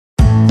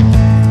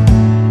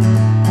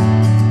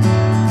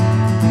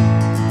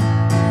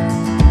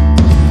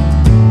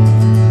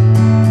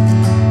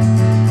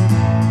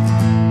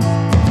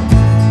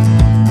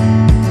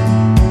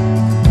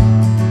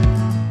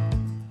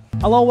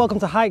Hello, welcome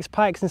to Hikes,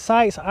 Pikes and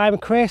Sights. I'm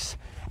Chris.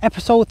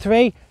 Episode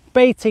 3,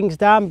 Baitings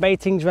Dam,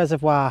 Baitings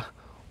Reservoir.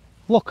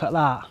 Look at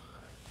that.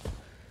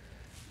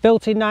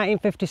 Built in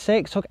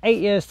 1956, took 8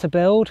 years to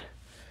build,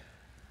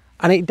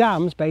 and it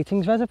dams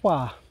Baitings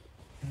Reservoir.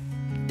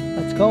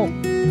 Let's go.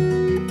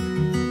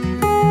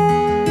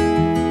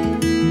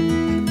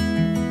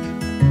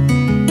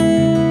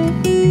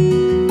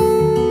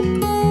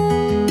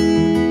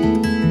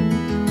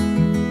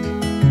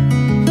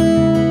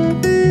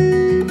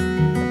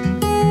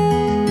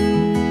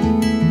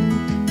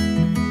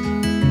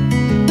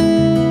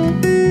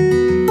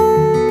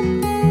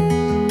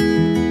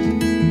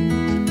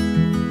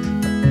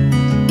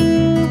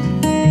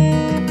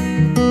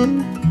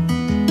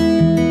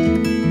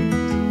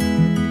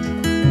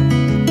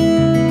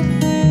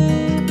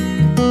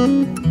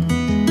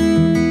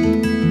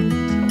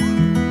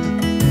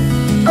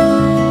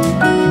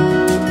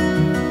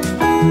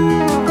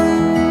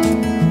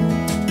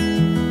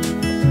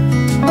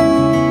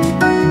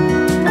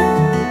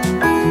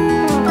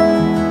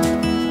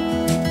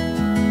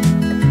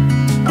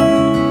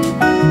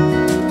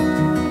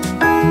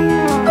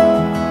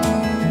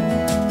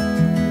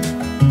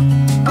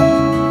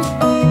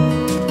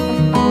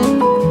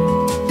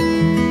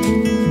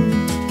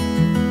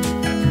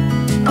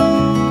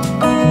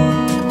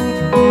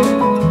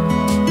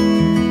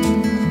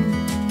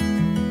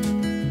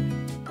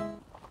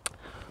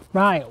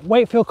 Right,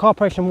 Wakefield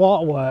Corporation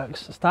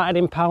Waterworks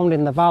started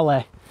impounding the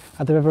valley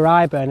of the River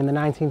Ryburn in the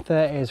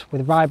 1930s,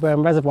 with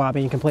Ryburn Reservoir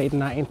being completed in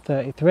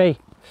 1933.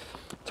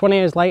 20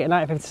 years later,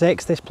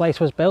 1956, this place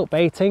was built,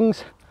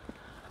 Baitings,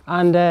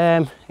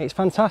 and it's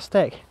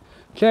fantastic.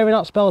 During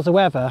hot spells of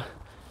weather,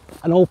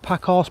 an old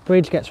packhorse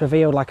bridge gets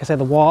revealed. Like I said,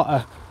 the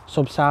water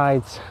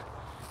subsides,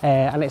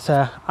 and it's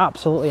an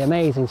absolutely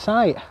amazing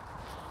sight.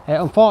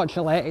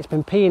 Unfortunately, it's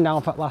been peeing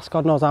down for the last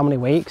God knows how many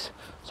weeks,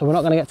 so we're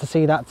not going to get to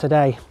see that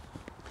today.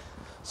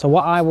 So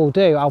what I will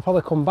do, I'll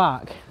probably come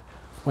back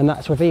when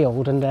that's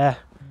revealed and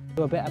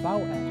do a bit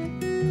about it.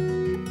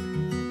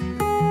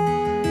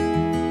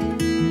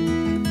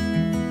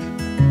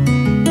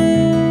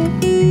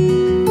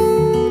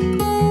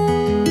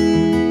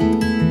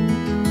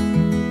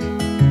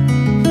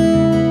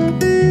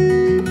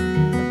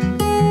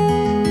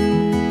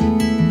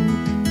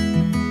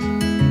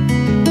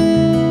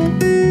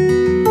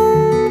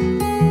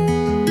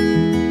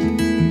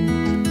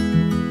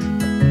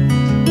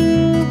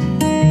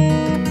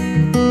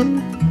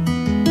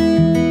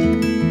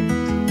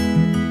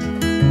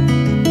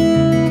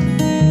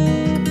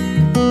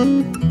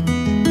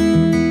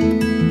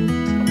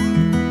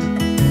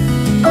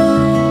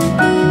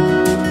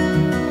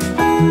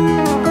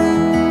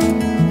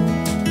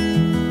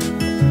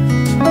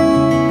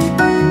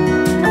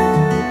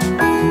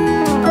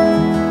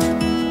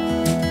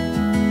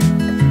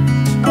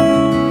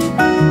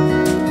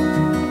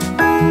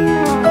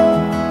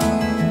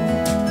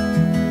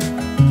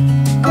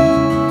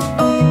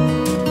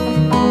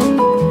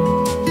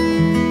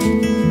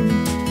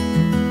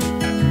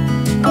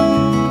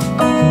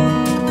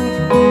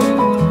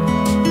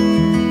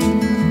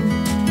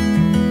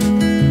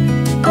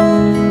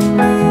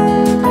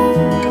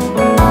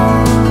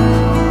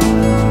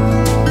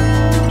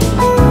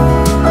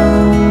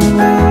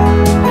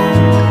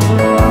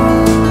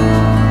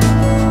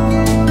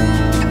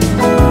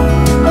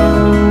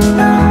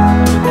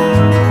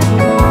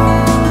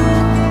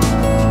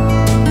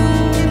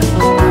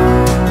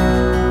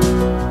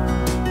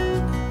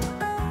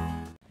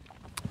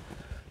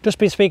 Just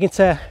been speaking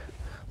to a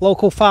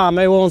local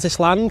farmer who owns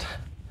this land.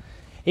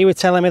 He was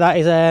telling me that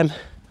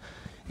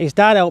his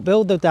dad helped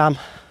build the dam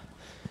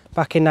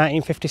back in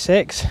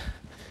 1956.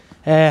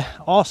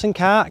 Horse and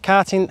cart,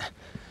 carting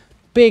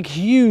big,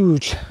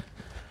 huge,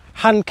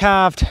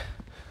 hand-carved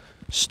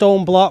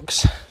stone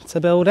blocks to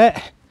build it.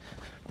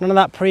 None of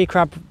that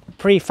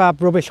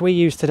prefab rubbish we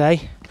use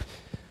today.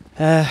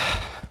 But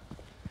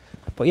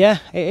yeah,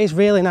 it is a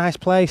really nice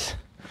place.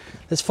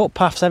 There's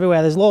footpaths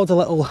everywhere. There's loads of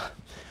little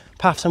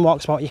paths and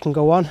walk spot you can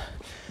go on.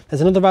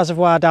 There's another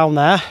reservoir down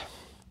there,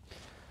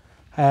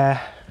 and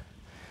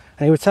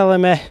he was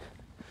telling me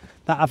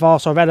that I've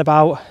also read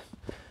about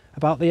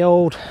the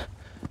old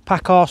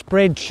packhorse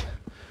bridge,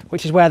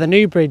 which is where the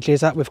new bridge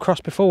is that we've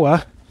crossed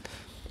before.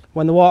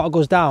 When the water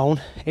goes down,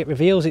 it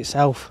reveals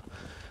itself,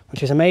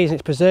 which is amazing.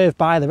 It's preserved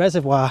by the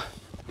reservoir.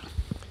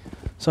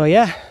 So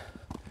yeah,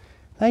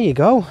 there you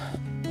go.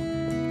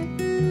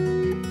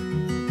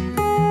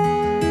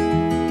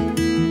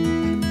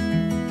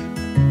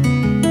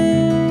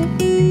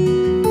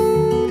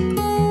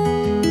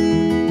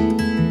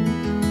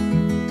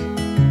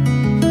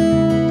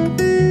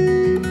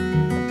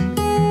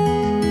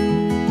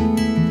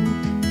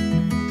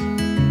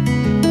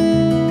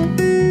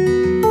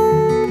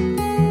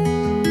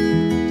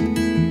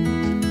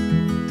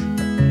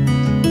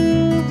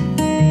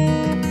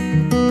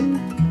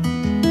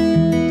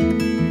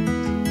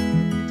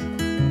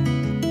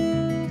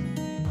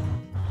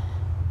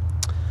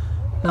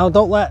 Now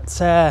don't let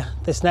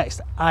this next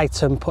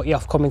item put you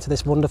off coming to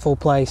this wonderful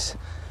place.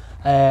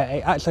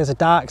 It actually is a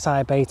dark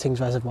side Baitings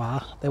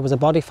reservoir. There was a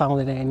body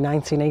found in it in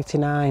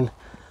 1989.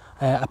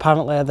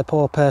 Apparently the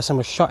poor person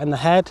was shot in the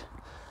head,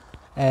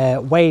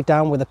 weighed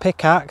down with a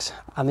pickaxe,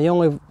 and the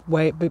only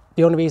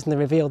reason they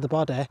revealed the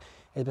body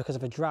is because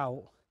of a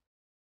drought.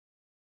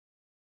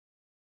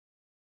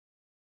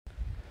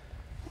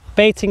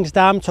 Baitings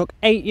Dam took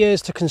 8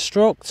 years to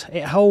construct.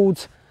 It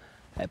holds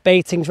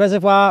Baitings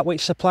Reservoir,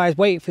 which supplies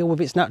Wakefield with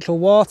its natural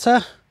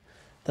water.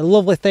 The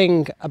lovely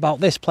thing about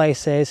this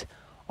place is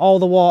all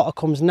the water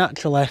comes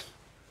naturally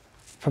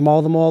from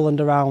all the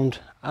moorland around,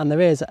 and there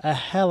is a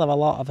hell of a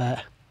lot of it.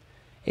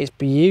 It's a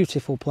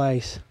beautiful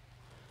place,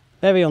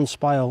 very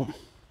unspoilt.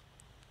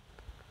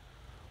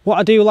 What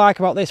I do like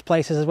about this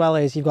place as well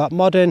is you've got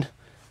modern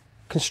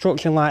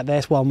construction like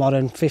this, well,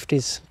 modern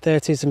 50s,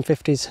 30s and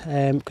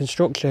 50s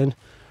construction,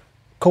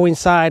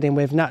 coinciding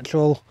with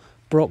natural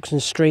brooks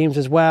and streams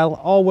as well,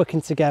 all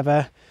working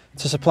together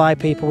to supply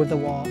people with the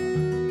water.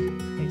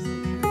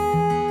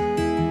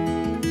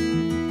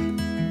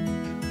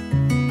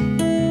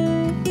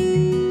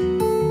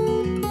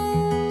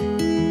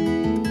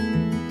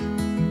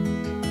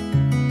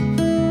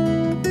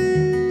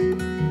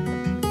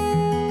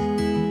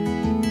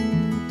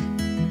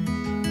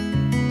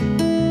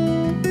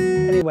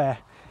 Anyway,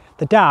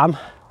 the dam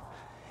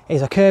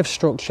is a curved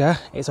structure.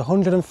 It's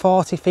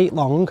 140 feet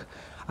long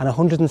and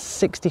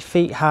 160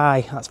 feet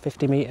high. That's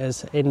 50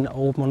 metres in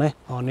old money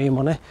or new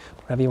money,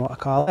 whatever you want to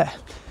call it.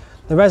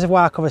 The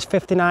reservoir covers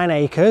 59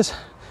 acres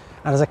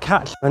and has a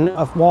catchment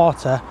of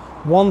water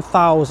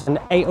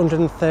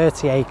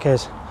 1,830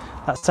 acres.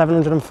 That's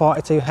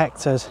 742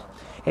 hectares.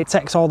 It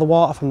takes all the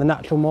water from the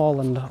natural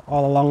moorland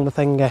all along the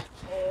thingy,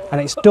 and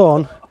it's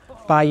done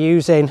by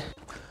using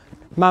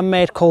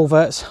man-made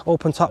culverts,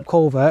 open top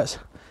culverts,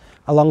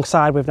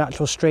 alongside with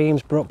natural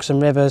streams, brooks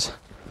and rivers,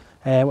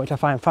 which I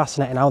find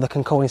fascinating how they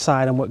can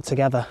coincide and work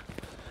together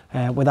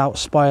without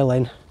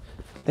spoiling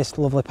this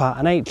lovely part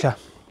of nature.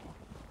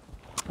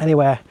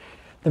 Anyway,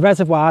 the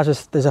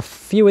reservoirs, there's a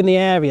few in the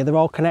area, they're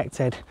all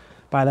connected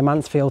by the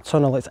Manshead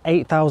Tunnel. It's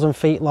 8,000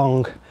 feet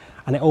long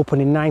and it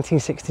opened in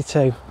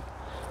 1962,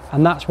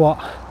 and that's what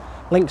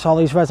links all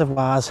these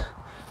reservoirs.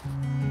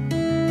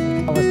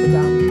 That was the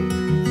dam.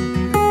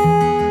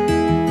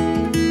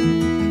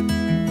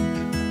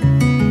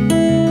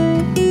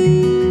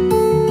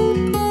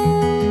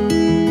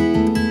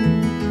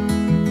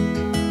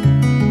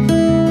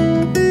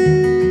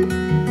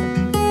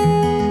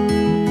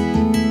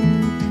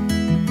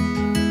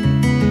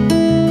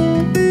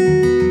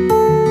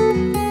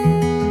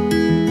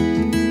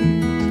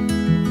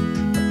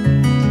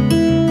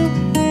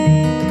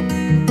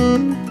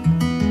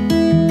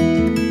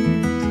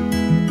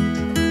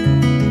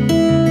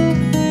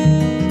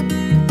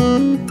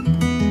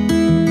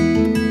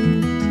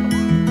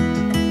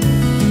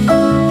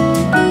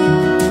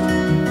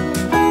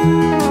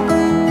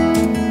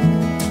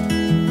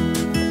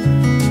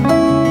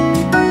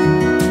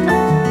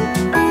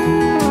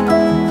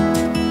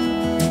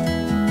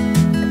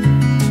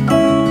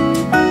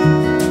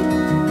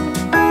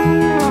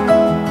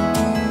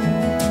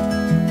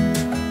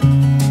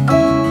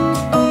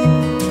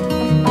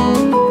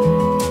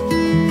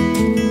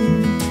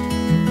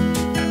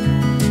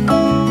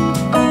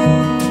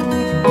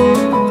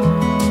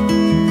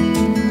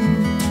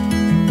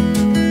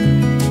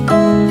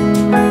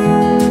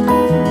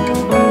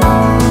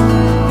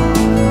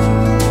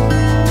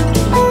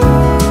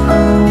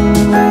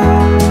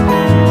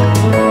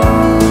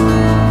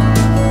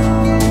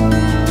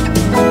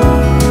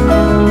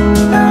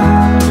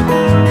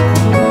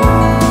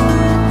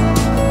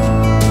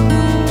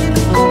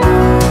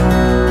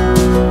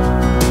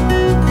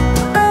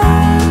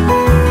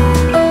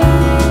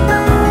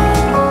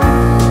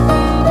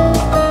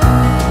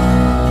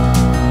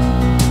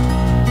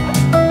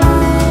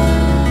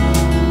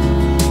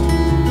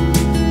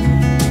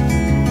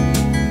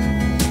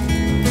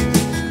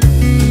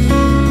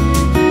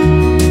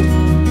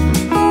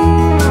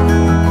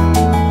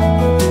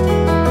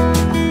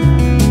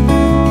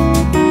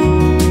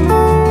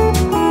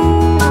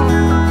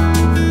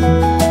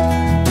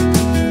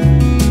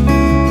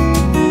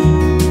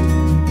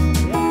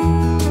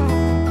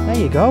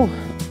 Go.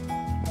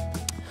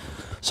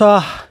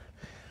 So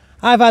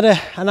I've had a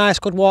nice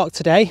good walk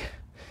today.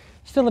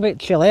 Still a bit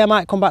chilly. I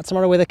might come back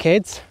tomorrow with the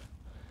kids,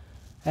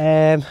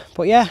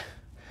 but yeah,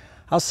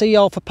 I'll see you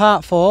all for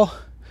part 4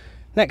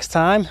 next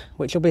time,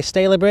 which will be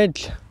Staley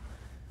Bridge.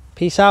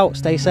 Peace out,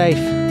 stay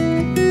safe.